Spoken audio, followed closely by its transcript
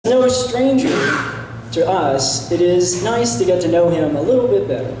stranger to us, it is nice to get to know him a little bit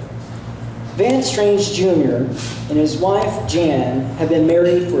better. Vance Strange Jr. and his wife Jan have been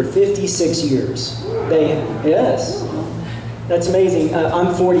married for 56 years. Yes, that's amazing.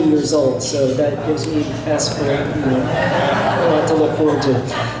 I'm 40 years old, so that gives me a lot to look forward to.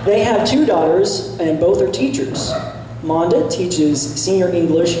 They have 2 daughters, and both are teachers. Monda teaches senior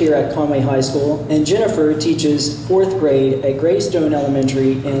English here at Conway High School, and Jennifer teaches 4th grade at Greystone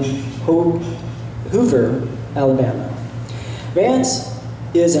Elementary in Hoover, Alabama. Vance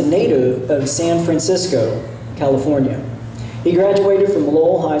is a native of San Francisco, California. He graduated from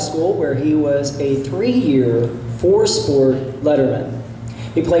Lowell High School, where he was a 3-year, 4-sport letterman.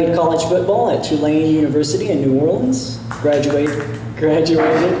 He played college football at Tulane University in New Orleans, graduated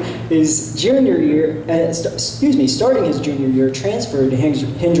his junior year, starting his junior year, transferred to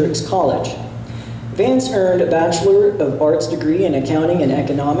Hendrix College. Vance earned a Bachelor of Arts degree in Accounting and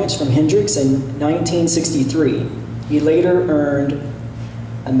Economics from Hendrix in 1963. He later earned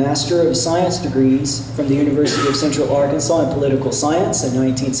a Master of Science degrees from the University of Central Arkansas in Political Science in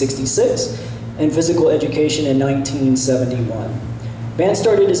 1966 and Physical Education in 1971. Vance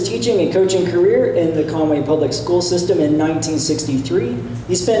started his teaching and coaching career in the Conway Public School System in 1963.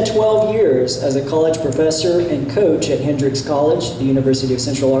 He spent 12 years as a college professor and coach at Hendrix College, the University of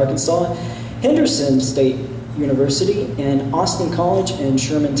Central Arkansas, Henderson State University, and Austin College in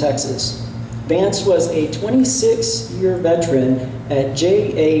Sherman, Texas. Vance was a 26-year veteran at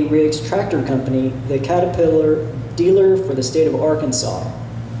J.A. Riggs Tractor Company, the Caterpillar dealer for the state of Arkansas.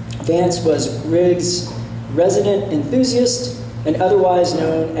 Vance was Riggs' resident enthusiast and otherwise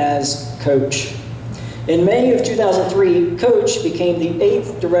known as Coach. In May of 2003, Coach became the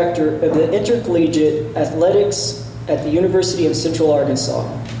 8th director of the Intercollegiate Athletics at the University of Central Arkansas.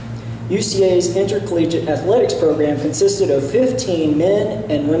 UCA's intercollegiate athletics program consisted of 15 men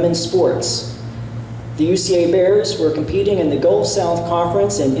and women's sports. The UCA Bears were competing in the Gulf South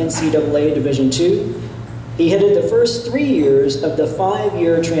Conference in NCAA Division II. He headed the first 3 years of the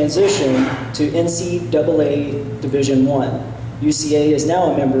 5-year transition to NCAA Division I. UCA is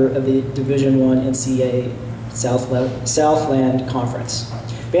now a member of the Division I NCAA Southland Conference.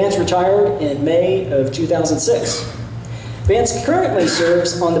 Vance retired in May of 2006. Vance currently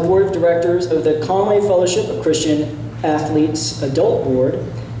serves on the board of directors of the Conway Fellowship of Christian Athletes Adult Board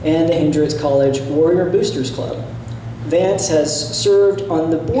and the Hendrix College Warrior Boosters Club. Vance has served on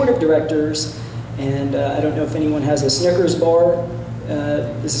the board of directors, and I don't know if anyone has a Snickers bar.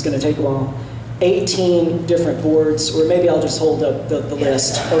 This is going to take a while. 18 different boards, or maybe I'll just hold up the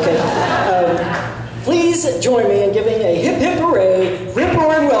list. Okay. Please join me in giving a hip hip hooray, rip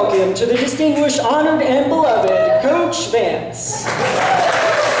roaring welcome to the distinguished, honored, and beloved Coach Vance.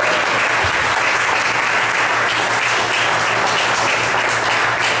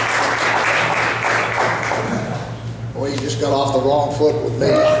 Well, you just got off the wrong foot with me.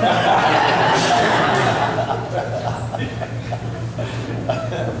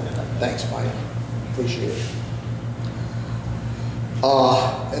 Thanks, Mike. Appreciate it.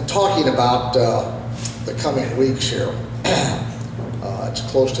 And talking about the coming weeks here, it's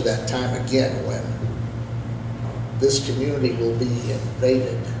close to that time again when this community will be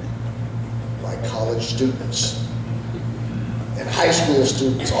invaded by college students and high school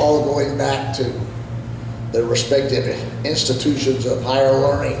students, all going back to their respective institutions of higher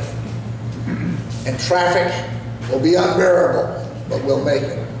learning. And traffic will be unbearable, but we'll make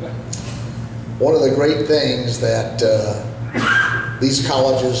it. One of the great things that these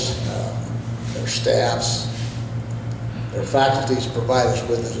colleges, their staffs, their faculties provide us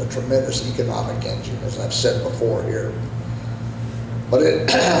with is a tremendous economic engine, as I've said before here. But in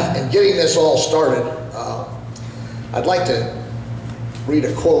getting this all started, I'd like to read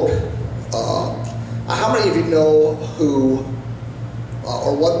a quote. How many of you know who,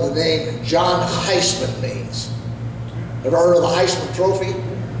 or what the name John Heisman means? Ever heard of the Heisman Trophy?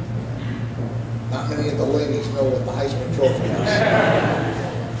 Not many of the ladies know what the Heisman Trophy is.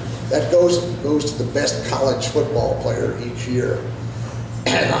 That goes to the best college football player each year.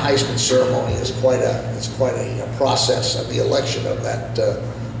 And the Heisman ceremony is quite a process of the election of that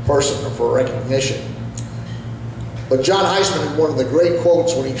person for recognition. But John Heisman had one of the great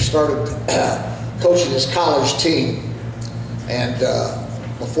quotes when he started coaching his college team. And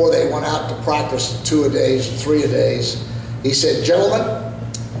before they went out to practice 2-a-days and 3-a-days, he said, "Gentlemen,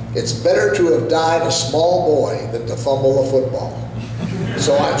 it's better to have died a small boy than to fumble a football."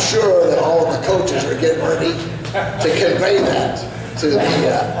 So I'm sure that all of the coaches are getting ready to convey that to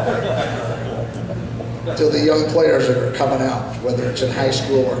the young players that are coming out, whether it's in high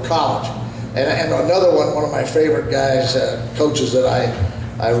school or college. And another one of my favorite guys, coaches that I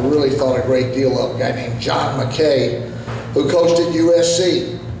I really thought a great deal of a guy named John McKay, who coached at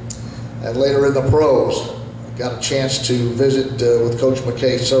USC and later in the pros. Got a chance to visit with Coach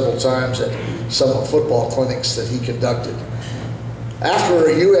McKay several times at some of the football clinics that he conducted. After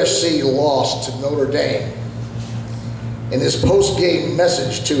USC lost to Notre Dame, in his post-game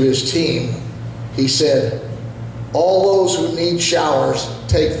message to his team, he said, "All those who need showers,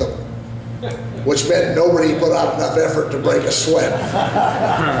 take them," which meant nobody put out enough effort to break a sweat.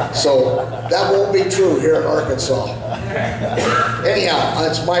 So that won't be true here in Arkansas. Anyhow,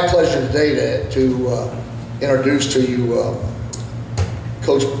 it's my pleasure today to introduce to you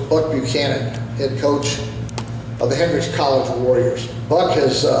Coach Buck Buchanan, head coach of the Hendrix College Warriors. Buck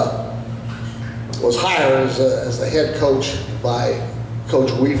was hired as the head coach by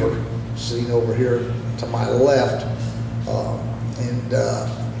Coach Weaver, sitting over here to my left, and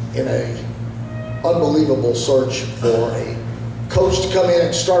in a unbelievable search for a coach to come in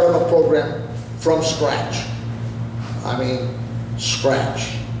and start up a program from scratch. I mean,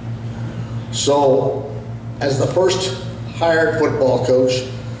 scratch. So, as the first hired football coach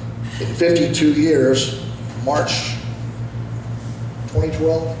in 52 years, March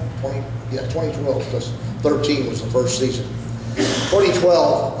 2012, 2012, because 13 was the first season.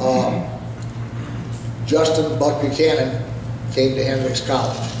 2012, Justin Buck Buchanan came to Hendrix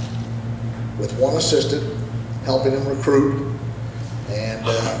College with one assistant, helping him recruit, and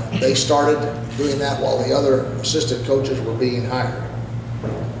they started doing that while the other assistant coaches were being hired.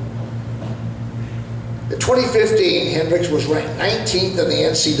 In 2015, Hendrix was ranked 19th in the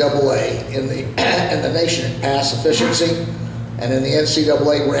NCAA in the nation in pass efficiency, and in the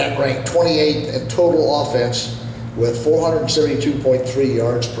NCAA ranked 28th in total offense with 472.3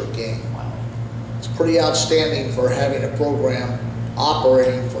 yards per game. It's pretty outstanding for having a program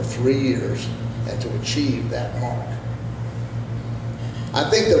operating for 3 years and to achieve that mark. I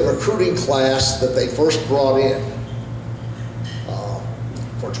think the recruiting class that they first brought in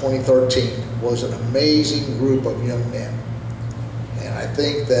for 2013 was an amazing group of young men. And I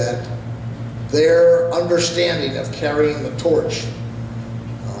think that their understanding of carrying the torch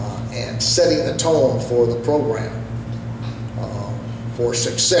and setting the tone for the program for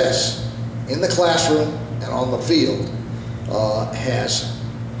success in the classroom and on the field has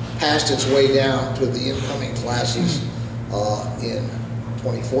passed its way down to the incoming classes in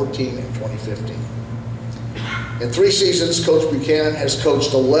 2014 and 2015. In 3 seasons, Coach Buchanan has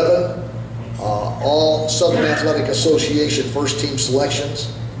coached 11 all Southern Athletic Association first team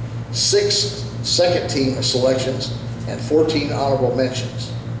selections, 6 second team selections, and 14 honorable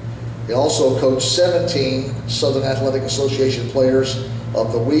mentions. He also coached 17 Southern Athletic Association Players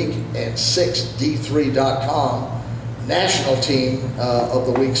of the Week and 6 D3.com National Team of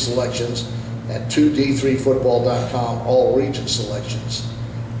the Week selections and 2 D3Football.com All Region selections.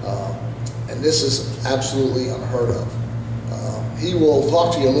 And this is absolutely unheard of. He will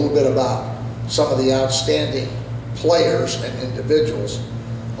talk to you a little bit about some of the outstanding players and individuals,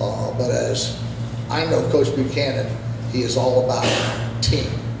 but as I know Coach Buchanan, he is all about team.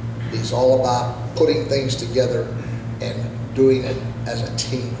 He's all about putting things together and doing it as a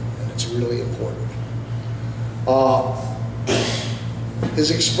team, and it's really important.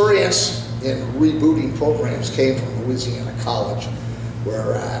 His experience in rebooting programs came from Louisiana College,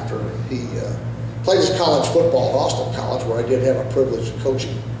 where after he played his college football at Austin College, where I did have a privilege of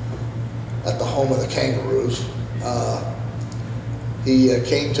coaching at the home of the Kangaroos. He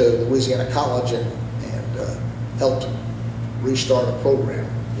came to Louisiana College and helped restart a program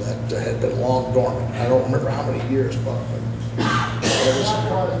that had been long dormant. I don't remember how many years, but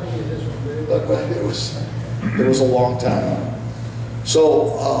it was a long time.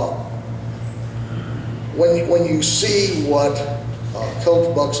 So when you see what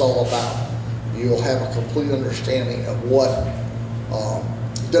Coach Buck's all about, you'll have a complete understanding of what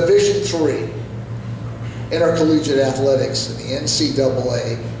Division III intercollegiate athletics in the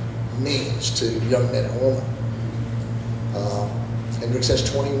NCAA means to young men and women. Hendrix has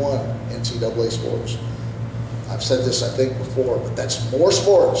 21 NCAA sports. I've said this, I think, before, but that's more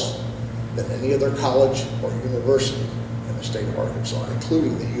sports than any other college or university in the state of Arkansas,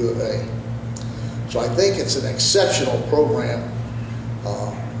 including the U of A. So I think it's an exceptional program,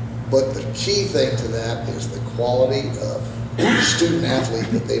 but the key thing to that is the quality of student athlete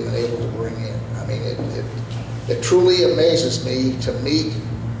that they've been able to bring in. I mean, it truly amazes me to meet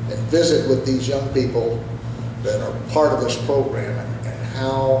and visit with these young people that are part of this program and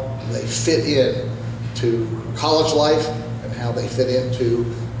how they fit in to college life and how they fit into,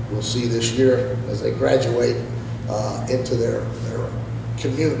 we'll see this year as they graduate, into their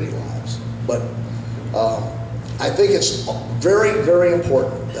community lives. But I think it's very, very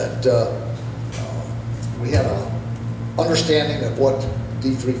important that we have an understanding of what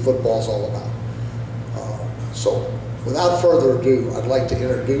D3 football is all about. So without further ado, I'd like to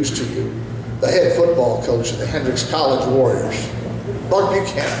introduce to you the head football coach of the Hendrix College Warriors,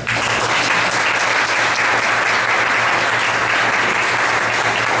 Buchanan.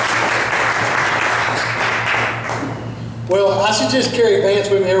 Well, I should just carry Vance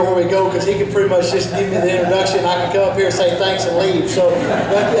with me everywhere we go because he can pretty much just give me the introduction. I can come up here and say thanks and leave. So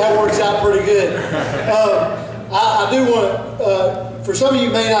that works out pretty good. I do want to, for some of you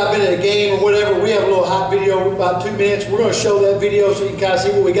may not have been at a game or whatever, we have a little hot video, about 2 minutes. We're going to show that video so you can kind of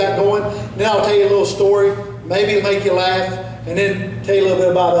see what we got going. Then I'll tell you a little story. Maybe it'll make you laugh. And then tell you a little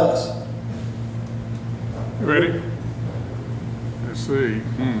bit about us. You ready? Let's see.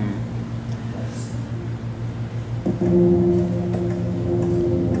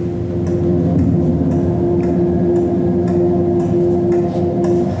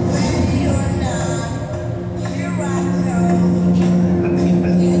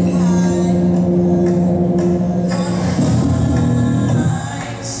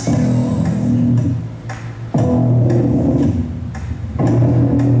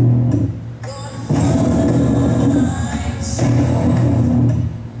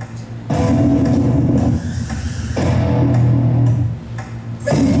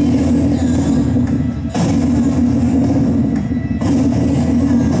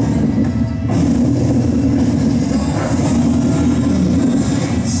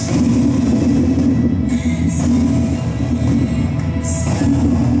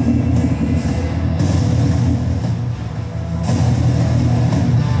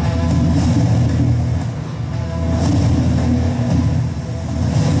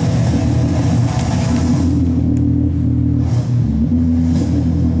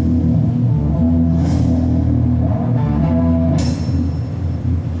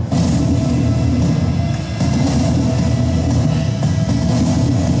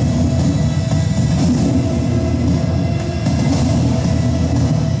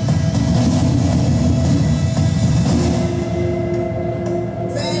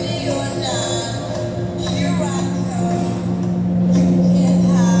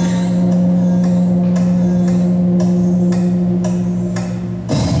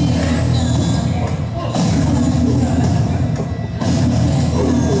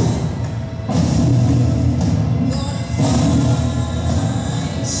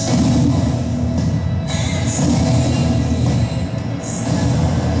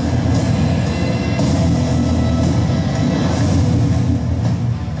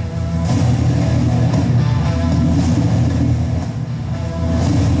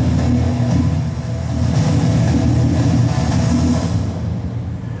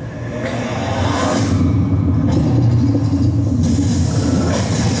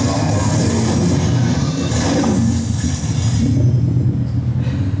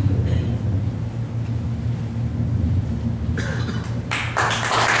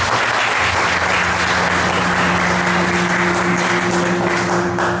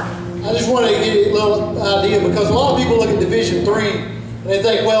 Because a lot of people look at Division III and they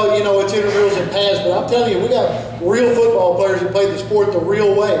think, well, you know, it's intramurals and pads, but I'm telling you, we got real football players that play the sport the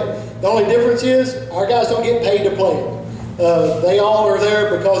real way. The only difference is our guys don't get paid to play it. They all are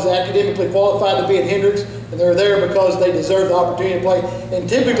there because they're academically qualified to be at Hendrix, and they're there because they deserve the opportunity to play. And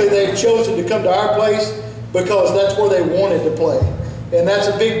typically they've chosen to come to our place because that's where they wanted to play. And that's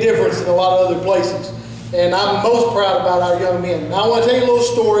a big difference in a lot of other places. And I'm most proud about our young men. Now I want to tell you a little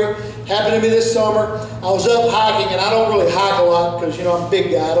story. Happened to me this summer. I was up hiking, and I don't really hike a lot because, you know, I'm a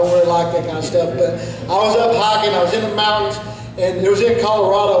big guy. I don't really like that kind of stuff. But I was up hiking. I was in the mountains, and it was in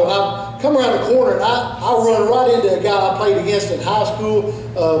Colorado. And I come around the corner, and I run right into a guy I played against in high school,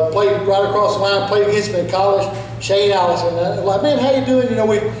 played right across the line, played against him in college, Shane Allison. And I'm like, man, how you doing? You know,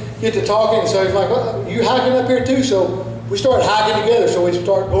 we get to talking. And so he's like, well, you hiking up here too? So we started hiking together. So we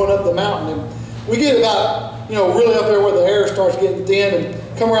start going up the mountain. And we get about, you know, really up there where the air starts getting thin, and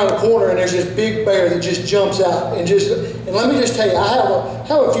come around the corner, and there's this big bear that just jumps out. And let me just tell you, I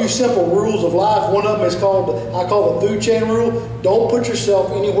have a few simple rules of life. One of them is I call the food chain rule. Don't put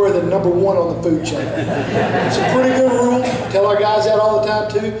yourself anywhere than number one on the food chain. It's a pretty good rule. I tell our guys that all the time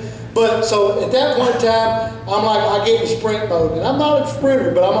too. But so at that point in time, I'm like, I get in sprint mode. And I'm not a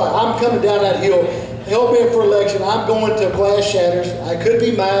sprinter, but I'm coming down that hill. Help me for election. I'm going to glass shatters. I could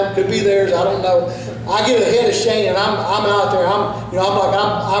be mine, could be theirs. I don't know. I get ahead of Shane, and I'm out there. I'm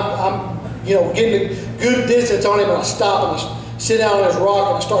getting a good distance on him, and I stop and I sit down on this rock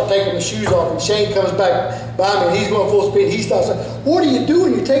and I start taking the shoes off. And Shane comes back by me, and he's going full speed. He stops. Like, what are you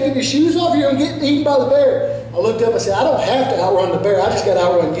doing? You're taking your shoes off? You're going to get eaten by the bear. I looked up and said, I don't have to outrun the bear, I just got to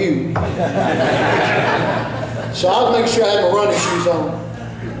outrun you. So I was making sure I had my running shoes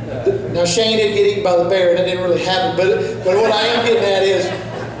on. Now Shane did get eaten by the bear, and that didn't really happen, but what I am getting at is,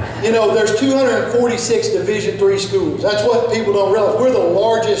 you know, there's 246 Division III schools. That's what people don't realize. We're the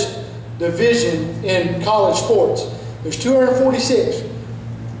largest division in college sports. There's 246.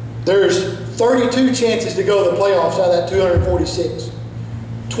 There's 32 chances to go to the playoffs out of that 246.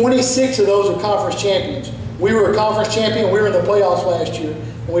 26 of those are conference champions. We were a conference champion. We were in the playoffs last year,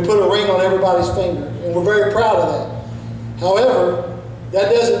 and we put a ring on everybody's finger, and we're very proud of that. However, that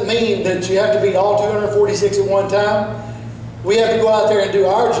doesn't mean that you have to beat all 246 at one time. We have to go out there and do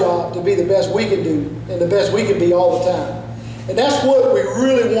our job to be the best we can do and the best we can be all the time. And that's what we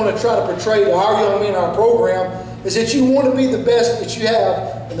really want to try to portray to our young men in our program, is that you want to be the best that you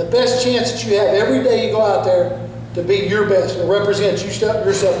have and the best chance that you have every day you go out there to be your best and represent yourself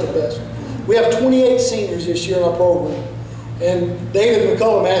the best. We have 28 seniors this year in our program. And David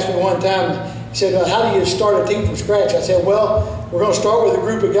McCullum asked me one time, he said, well, how do you start a team from scratch? I said, well, we're going to start with a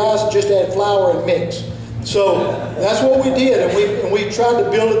group of guys and just add flour and mix. So that's what we did, and we tried to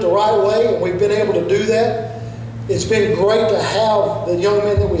build it the right way, and we've been able to do that. It's been great to have the young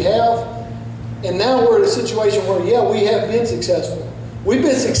men that we have, and now we're in a situation where, yeah, we have been successful. We've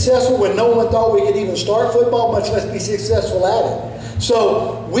been successful when no one thought we could even start football, much less be successful at it.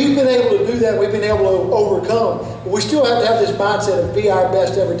 So we've been able to do that. We've been able to overcome. But we still have to have this mindset of be our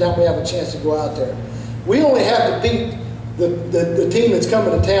best every time we have a chance to go out there. We only have to beat the team that's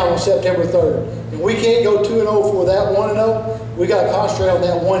coming to town on September 3rd. And we can't go 2-0 for that 1-0. We got to concentrate on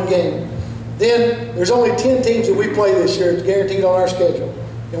that one game. Then there's only 10 teams that we play this year. It's guaranteed on our schedule.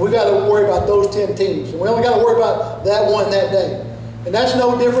 And we've got to worry about those 10 teams. And we only got to worry about that one that day. And that's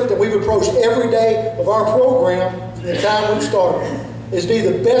no different than we've approached every day of our program from the time we've started, is be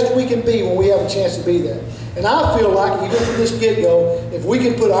the best we can be when we have a chance to be that. And I feel like, even from this get-go, if we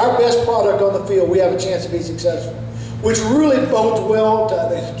can put our best product on the field, we have a chance to be successful. Which really bodes well to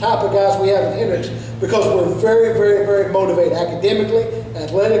the type of guys we have in Hendrix, because we're very, very, very motivated academically,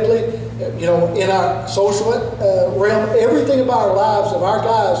 athletically, you know, in our social realm. Everything about our lives of our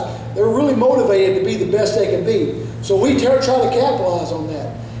guys, they're really motivated to be the best they can be. So we try to capitalize on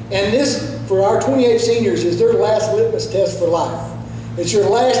that. And this, for our 28 seniors, is their last litmus test for life. It's your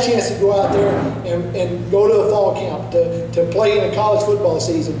last chance to go out there and go to a fall camp, to play in a college football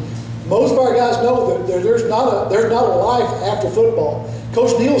season. Most of our guys know that there's not a life after football.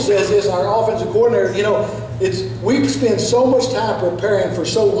 Coach Neal says this, our offensive coordinator, you know, we spend so much time preparing for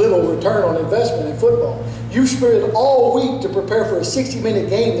so little return on investment in football. You spend all week to prepare for a 60-minute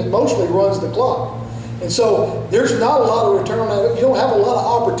game that mostly runs the clock. And so there's not a lot of return on that. You don't have a lot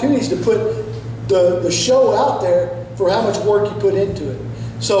of opportunities to put the show out there for how much work you put into it.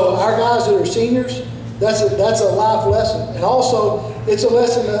 So our guys that are seniors, that's a life lesson. And also, it's a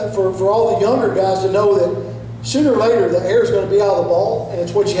lesson for all the younger guys to know that sooner or later the air is going to be out of the ball, and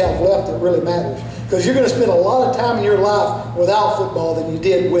it's what you have left that really matters. Because you're going to spend a lot of time in your life without football than you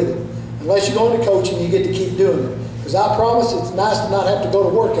did with it. Unless you go into coaching, you get to keep doing it. Because I promise it's nice to not have to go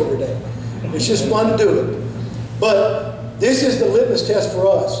to work every day. It's just fun to do it. But this is the litmus test for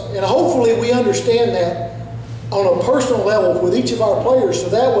us. And hopefully we understand that on a personal level with each of our players, so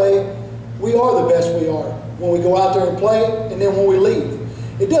that way we are the best we are when we go out there and play, and then when we leave.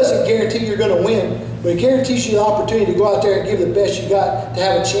 It doesn't guarantee you're going to win, but it guarantees you the opportunity to go out there and give the best you got to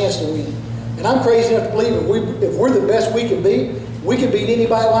have a chance to win. And I'm crazy enough to believe if we're the best we can beat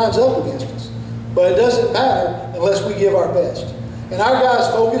anybody that lines up against us. But it doesn't matter unless we give our best. And our guys'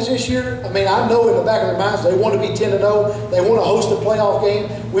 focus this year, I mean, I know in the back of their minds they want to be 10-0. They want to host a playoff game.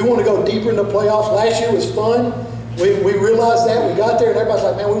 We want to go deeper in the playoffs. Last year was fun. We realized that. We got there, and everybody's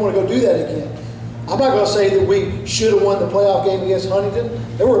like, man, we want to go do that again. I'm not going to say that we should have won the playoff game against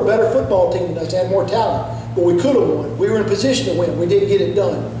Huntington. They were a better football team than us. They had more talent. But we could have won. We were in a position to win. We didn't get it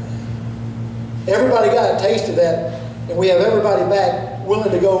done. Everybody got a taste of that, and we have everybody back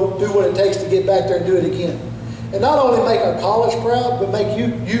willing to go do what it takes to get back there and do it again. And not only make our college proud, but make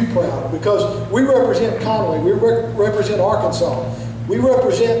you proud, because we represent Conway, we represent Arkansas, we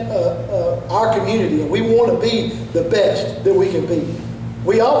represent our community, and we want to be the best that we can be.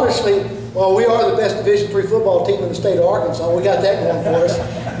 We obviously, well, we are the best Division III football team in the state of Arkansas. We got that going for us.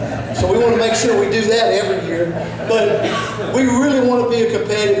 So we want to make sure we do that every year. But we really want to be a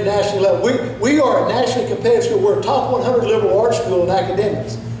competitive national level. We are a nationally competitive school. We're a top 100 liberal arts school in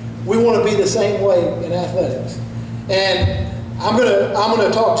academics. We want to be the same way in athletics. And I'm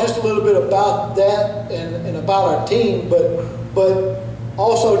gonna talk just a little bit about that and about our team, but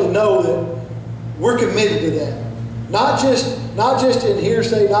also to know that we're committed to that. Not just in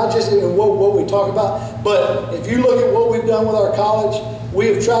hearsay, not just in what we talk about, but if you look at what we've done with our college, we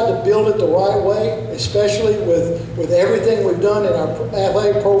have tried to build it the right way, especially with everything we've done in our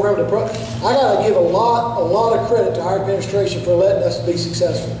athletic program. I got to give a lot of credit to our administration for letting us be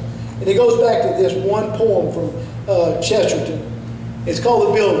successful. And it goes back to this one poem from Chesterton. It's called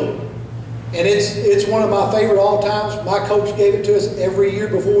The Building. And it's one of my favorite all times. My coach gave it to us every year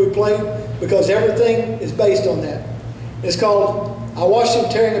before we played because everything is based on that. It's called, I watched him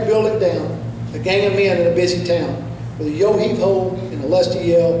tearing a building down, a gang of men in a busy town. With a yo-heave-ho and a lusty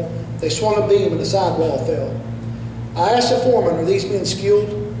yell, they swung a beam and the sidewall fell. I asked the foreman, are these men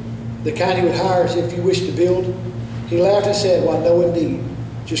skilled? The kind he would hire as if you wished to build? He laughed and said, why, no indeed.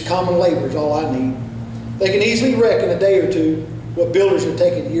 Just common labor is all I need. They can easily wreck in a day or two what builders have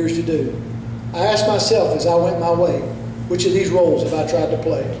taken years to do. I asked myself as I went my way, which of these roles have I tried to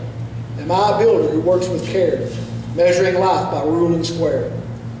play? Am I a builder who works with care, measuring life by rule and square,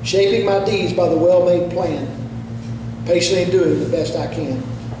 shaping my deeds by the well-made plan, patiently doing the best I can?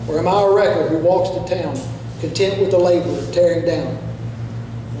 Or am I a wrecker who walks to town, content with the labor of tearing down?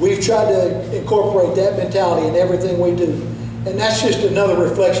 We've tried to incorporate that mentality in everything we do, and that's just another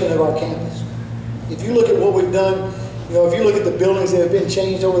reflection of our campus. If you look at what we've done, if you look at the buildings that have been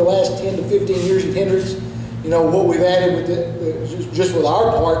changed over the last 10 to 15 years at Hendrix, what we've added with just with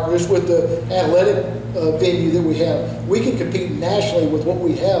our part, just with the athletic venue that we have, we can compete nationally with what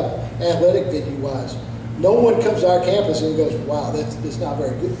we have athletic venue-wise. No one comes to our campus and goes, wow, that's not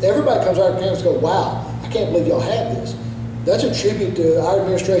very good. Everybody comes to our campus and goes, wow, I can't believe y'all have this. That's a tribute to our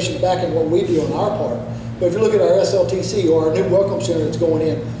administration backing what we do on our part. But if you look at our SLTC or our new Welcome Center that's going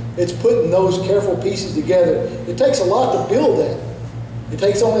in, it's putting those careful pieces together. It takes a lot to build that. It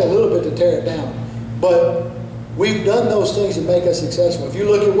takes only a little bit to tear it down. But we've done those things that make us successful. If you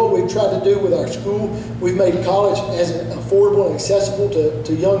look at what we've tried to do with our school, we've made college as affordable and accessible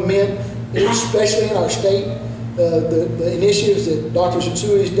to young men, especially in our state. The initiatives that Dr.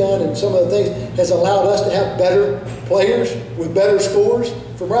 Satsui has done and some of the things has allowed us to have better players with better scores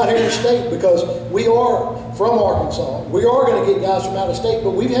from right here in the state because we are from Arkansas. We are going to get guys from out of state,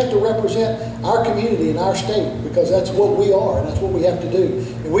 but we have to represent our community and our state because that's what we are and that's what we have to do.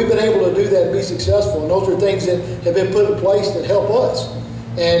 And we've been able to do that and be successful, and those are things that have been put in place that help us.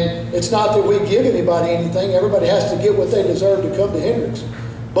 And it's not that we give anybody anything. Everybody has to get what they deserve to come to Hendrix.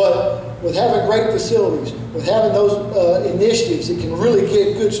 But with having great facilities, with having those initiatives that can really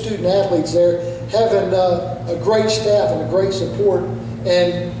get good student athletes there, having a great staff and a great support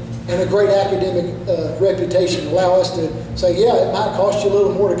and a great academic reputation allow us to say, yeah, it might cost you a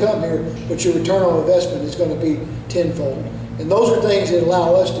little more to come here, but your return on investment is going to be tenfold. And those are things that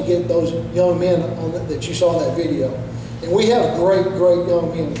allow us to get those young men that you saw in that video. And we have great, great young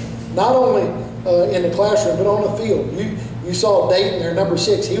men, not only in the classroom, but on the field. You saw Dayton, their number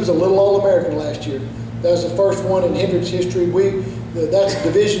 6. He was a little All-American last year. That was the first one in Hendrix history. That's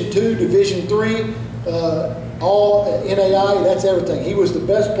Division II, Division III, all NAI, that's everything. He was the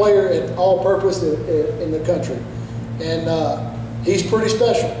best player at all-purpose in the country. And he's pretty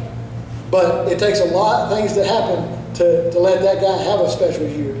special. But it takes a lot of things to happen to let that guy have a special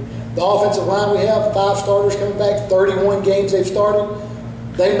year. The offensive line we have, 5 starters coming back, 31 games they've started.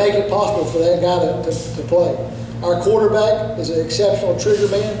 They make it possible for that guy to play. Our quarterback is an exceptional trigger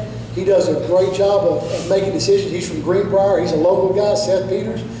man. He does a great job of making decisions. He's from Greenbrier. He's a local guy, Seth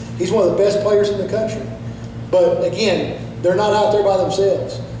Peters. He's one of the best players in the country. But again, they're not out there by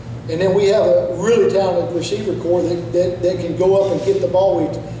themselves. And then we have a really talented receiver corps that can go up and get the ball.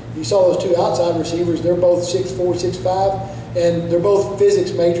 You saw those 2 outside receivers. They're both 6'4", 6'5", and they're both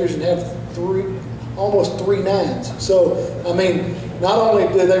physics majors and have almost 3 9s. So, I mean, not only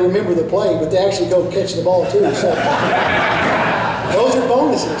do they remember the play, but they actually go catch the ball too. So those are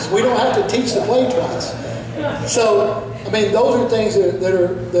bonuses. We don't have to teach the play twice. So, I mean, those are things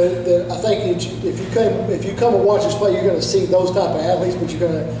that I think if you come and watch us play, you're going to see those type of athletes, but you're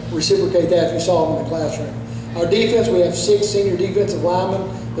going to reciprocate that if you saw them in the classroom. Our defense, we have 6 senior defensive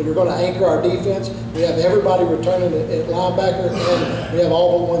linemen that are going to anchor our defense. We have everybody returning at linebacker, and we have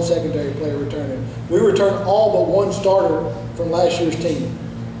all but 1 secondary player returning. We return all but 1 starter from last year's team.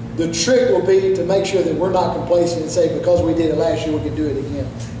 The trick will be to make sure that we're not complacent and say, because we did it last year, we can do it again.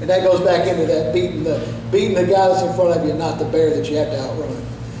 And that goes back into that beating the guy that's in front of you, not the bear that you have to outrun.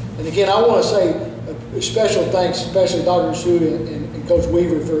 And again, I want to say a special thanks, especially Dr. Sue and Coach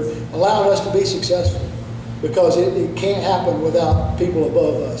Weaver, for allowing us to be successful, because it can't happen without people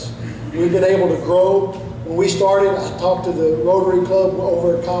above us. We've been able to grow. When we started, I talked to the Rotary Club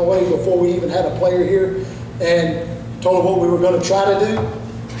over at Conway before we even had a player here, and told them what we were going to try to do.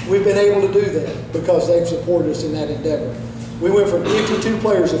 we've been able to do that because they've supported us in that endeavor. We went from 52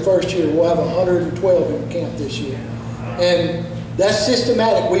 players the first year. We'll have 112 in camp this year. And that's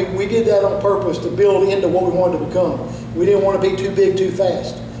systematic. We did that on purpose to build into what we wanted to become. We didn't want to be too big too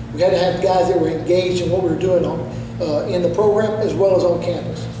fast. We had to have guys that were engaged in what we were doing in the program as well as on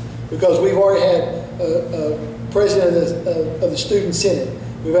campus. Because we've already had a president of the student senate.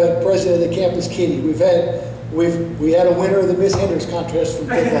 We've had a president of the campus kitty. We had a winner of the Miss Hendrix contest from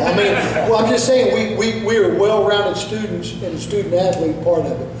football. I mean, well, I'm just saying we are well-rounded students and the student athlete part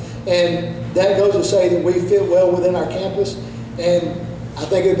of it. And that goes to say that we fit well within our campus. And I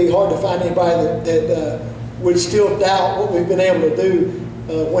think it'd be hard to find anybody that would still doubt what we've been able to do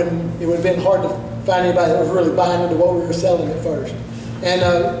when it would have been hard to find anybody that was really buying into what we were selling at first.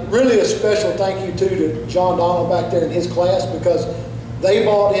 And really a special thank you too to John Donald back there in his class, because they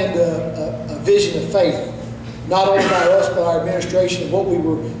bought into a vision of faith, not only by us, but our administration, and what we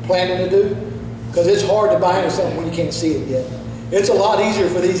were planning to do. Because it's hard to buy into something when you can't see it yet. It's a lot easier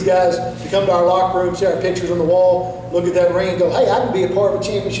for these guys to come to our locker room, see our pictures on the wall, look at that ring and go, hey, I can be a part of a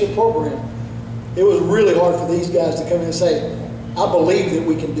championship program. It was really hard for these guys to come in and say, I believe that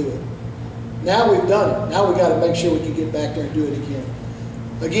we can do it. Now we've done it. Now we've got to make sure we can get back there and do it again.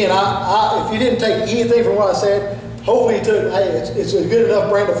 Again, if you didn't take anything from what I said, hopefully you took, hey, it's a good enough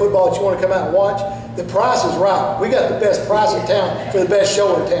brand of football that you want to come out and watch. The price is right. We got the best price in town for the best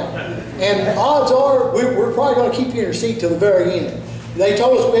show in town. And odds are, we're probably going to keep you in your seat till the very end. They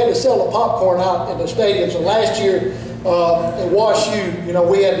told us we had to sell the popcorn out in the stadium. So last year at WashU,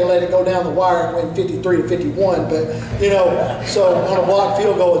 we had to let it go down the wire and win 53-51. But, so on a blocked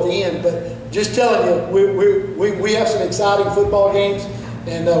field goal at the end. But just telling you, we have some exciting football games.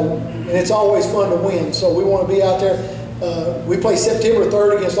 And it's always fun to win. So we want to be out there. We play September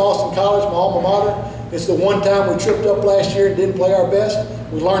 3rd against Austin College, my alma mater. It's the one time we tripped up last year and didn't play our best.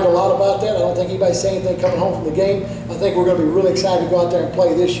 We learned a lot about that. I don't think anybody's saying anything coming home from the game. I think we're going to be really excited to go out there and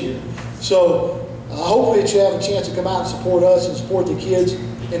play this year. So hopefully that you have a chance to come out and support us and support the kids.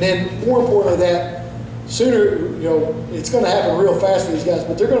 And then more importantly that, sooner, it's going to happen real fast for these guys,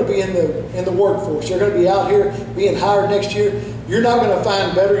 but they're going to be in the workforce. They're going to be out here being hired next year. You're not going to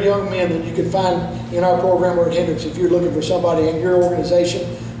find better young men than you can find in our program or at Hendrix if you're looking for somebody in your organization,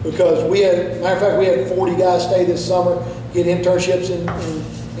 because matter of fact, we had 40 guys stay this summer, get internships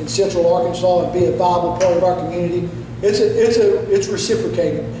in Central Arkansas and be a viable part of our community. It's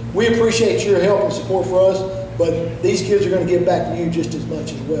reciprocating. We appreciate your help and support for us, but these kids are going to give back to you just as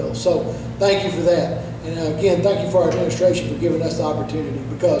much as well. So thank you for that. And again, thank you for our administration for giving us the opportunity,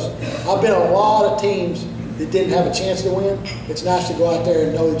 because I've been on a lot of teams that didn't have a chance to win. It's nice to go out there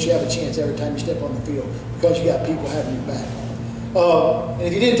and know that you have a chance every time you step on the field, because you got people having your back. And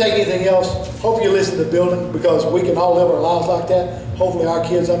if you didn't take anything else, hope you listen to the building, because we can all live our lives like that. Hopefully our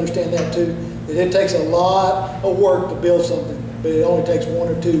kids understand that too. That it takes a lot of work to build something, but it only takes one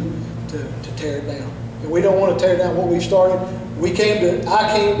or two to tear it down. And we don't want to tear down what we've started. I came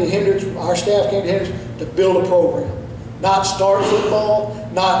to Hendrix, our staff came to Hendrix to build a program. Not start football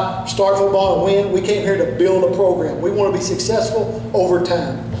and win. We came here to build a program. We want to be successful over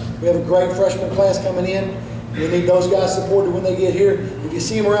time. We have a great freshman class coming in. We need those guys supported when they get here. If you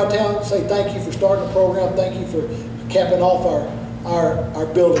see them around town, say thank you for starting the program. Thank you for capping off our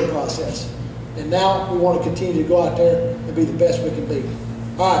building process. And now we want to continue to go out there and be the best we can be.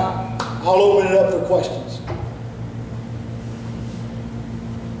 All right, I'll open it up for questions.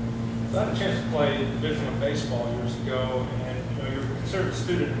 I had a chance to play Division I baseball years ago, and you're considered a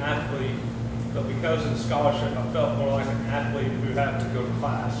student athlete, but because of the scholarship, I felt more like an athlete who happened to go to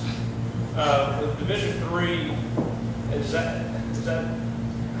class. With Division III,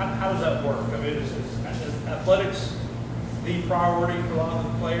 how does that work? I mean, is athletics the priority for a lot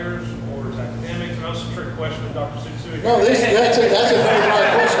of the players, or is academics? And that's a trick question to Dr. Sutsui. No, that's a very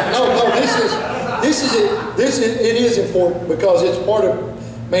right question. No, it is important, because it's part of.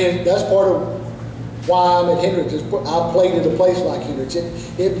 That's part of why I'm at Hendrix. I played at a place like Hendrix.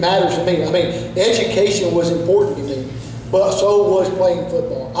 It matters to me. I mean, education was important to me, but so was playing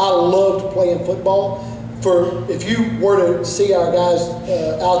football. I loved playing football. If you were to see our guys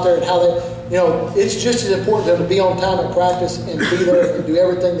out there and how they, it's just as important to them to be on time at practice and be there and do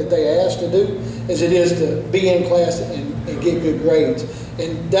everything that they asked to do as it is to be in class and get good grades.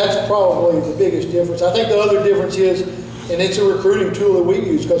 And that's probably the biggest difference. I think the other difference is, and it's a recruiting tool that we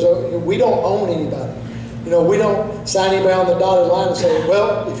use, because we don't own anybody. We don't sign anybody on the dotted line and say,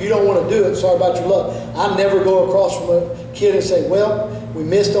 well, if you don't want to do it, sorry about your luck. I never go across from a kid and say, well, we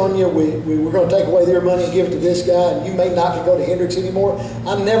missed on you, we were going to take away their money and give it to this guy, and you may not get to go to Hendrix anymore.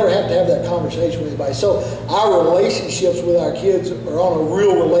 I never have to have that conversation with anybody. So our relationships with our kids are on a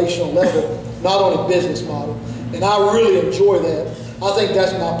real relational level, not on a business model. And I really enjoy that. I think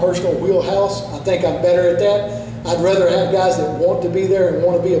that's my personal wheelhouse. I think I'm better at that. I'd rather have guys that want to be there and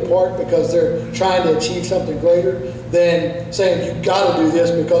want to be a part because they're trying to achieve something greater than saying, you got to do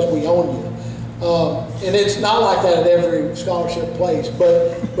this because we own you. And it's not like that at every scholarship place,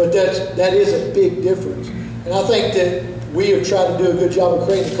 but that is a big difference. And I think that we have tried to do a good job of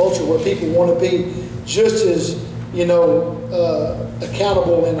creating a culture where people want to be just as, you know,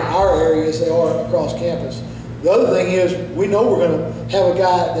 accountable in our area as they are across campus. The other thing is, we know we're going to have a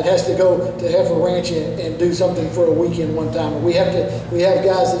guy that has to go to Heifer Ranch and do something for a weekend one time. Or we have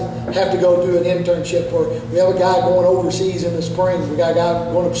guys that have to go do an internship, or we have a guy going overseas in the spring. We got a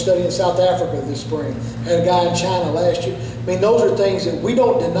guy going up studying in South Africa this spring. Had a guy in China last year. I mean, those are things that we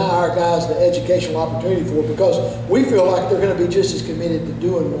don't deny our guys the educational opportunity for because we feel like they're going to be just as committed to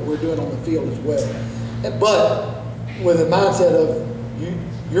doing what we're doing on the field as well. But with the mindset of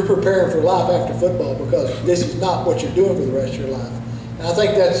you're preparing for life after football because this is not what you're doing for the rest of your life. And I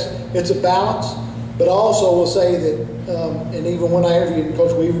think it's a balance, but I also will say that, and even when I interviewed, and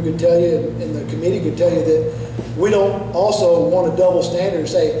Coach Weaver could tell you, and the committee could tell you that we don't also want a double standard and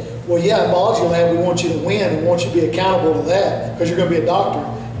say, well, yeah, in biology lab, we want you to win and want you to be accountable to that because you're going to be a doctor.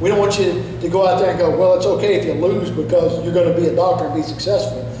 We don't want you to go out there and go, well, it's okay if you lose because you're going to be a doctor and be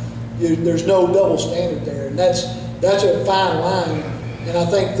successful. There's no double standard there, and that's a fine line. And I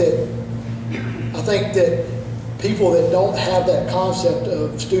think that people that don't have that concept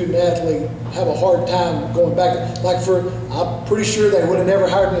of student athlete have a hard time going back. I'm pretty sure they would have never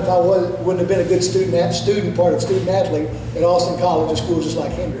hired me if I wouldn't have been a good student part of student athlete at Austin College, a school just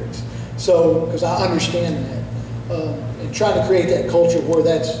like Hendrix. So, because I understand that, and trying to create that culture where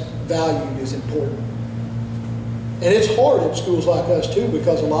that's valued is important. And it's hard at schools like us too,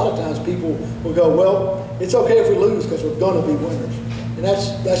 because a lot of times people will go, well, it's okay if we lose because we're going to be winners. And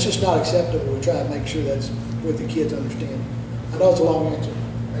that's just not acceptable. We try to make sure that's what the kids understand. I know it's a long answer.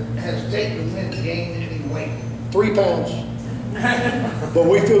 Has Dayton gained any weight? 3 pounds. But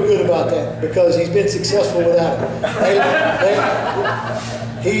we feel good about that because he's been successful without it.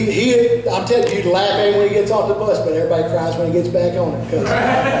 I'm telling you, to laugh at him when he gets off the bus, but everybody cries when he gets back on it because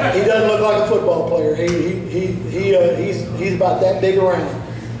he doesn't look like a football player. He's about that big around.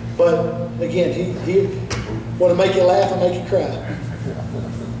 But again, he want to make you laugh and make you cry.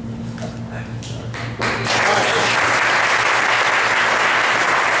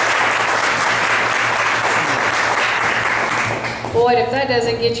 Boyd, if that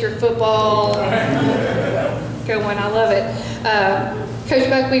doesn't get your football going, I love it. Coach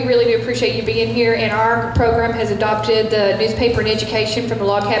Buck, we really do appreciate you being here, and our program has adopted the newspaper and education from the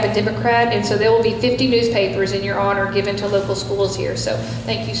Log Cabin Democrat, and so there will be 50 newspapers in your honor given to local schools here. So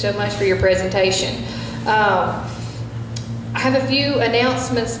thank you so much for your presentation. I have a few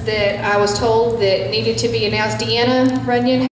announcements that I was told that needed to be announced. Deanna Runyon